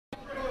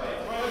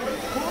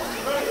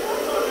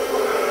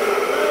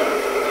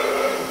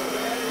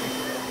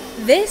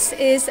This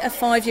is a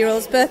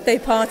 5-year-old's birthday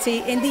party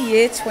in the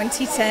year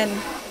 2010,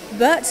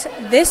 but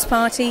this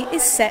party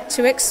is set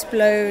to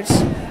explode.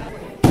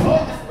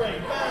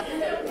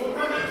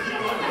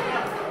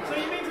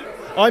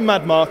 I'm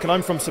Mad Mark and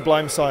I'm from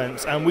Sublime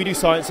Science, and we do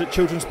science at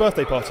children's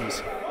birthday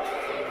parties.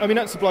 I mean,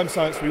 at Sublime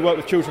Science we work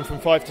with children from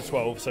 5 to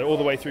 12, so all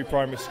the way through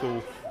primary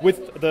school.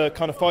 With the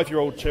kind of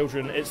 5-year-old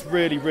children, it's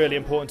really, really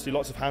important to do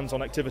lots of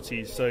hands-on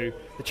activities, so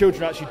the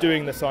children are actually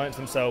doing the science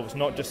themselves,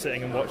 not just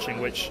sitting and watching,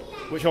 which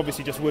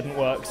obviously just wouldn't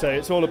work. So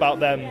it's all about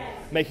them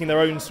making their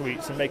own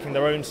sweets and making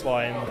their own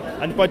slime,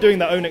 and by doing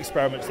their own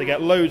experiments they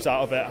get loads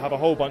out of it, have a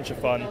whole bunch of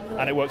fun,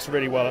 and it works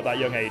really well at that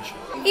young age.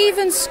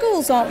 Even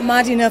schools aren't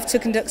mad enough to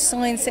conduct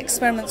science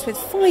experiments with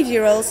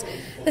 5-year-olds.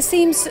 There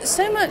seems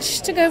so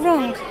much to go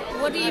wrong.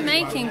 What are you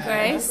making,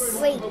 Grace?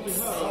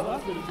 Sweets.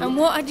 And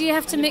what do you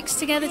have to mix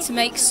together to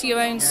make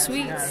your own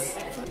sweets?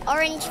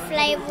 Orange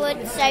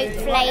flavoured, soap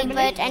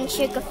flavoured and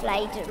sugar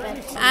flavoured.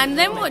 And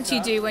then what do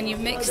you do when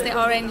you've mixed the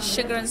orange,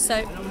 sugar and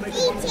soap?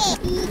 Eat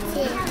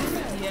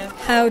it.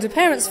 How do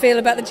parents feel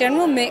about the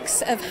general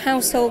mix of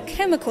household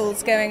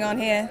chemicals going on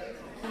here?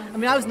 I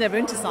mean, I was never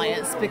into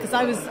science because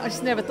I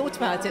just never thought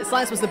about it.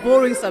 Science was the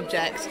boring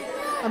subject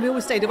and we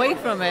always stayed away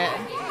from it.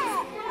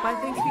 But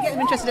I think if you get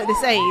them interested at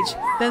this age,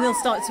 then they'll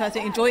start to, I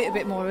think, enjoy it a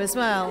bit more as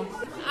well.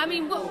 I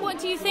mean, what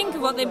do you think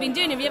of what they've been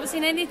doing? Have you ever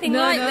seen anything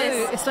like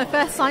this? No, it's my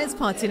first science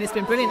party and it's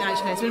been brilliant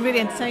actually. It's been really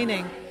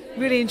entertaining,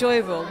 really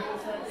enjoyable.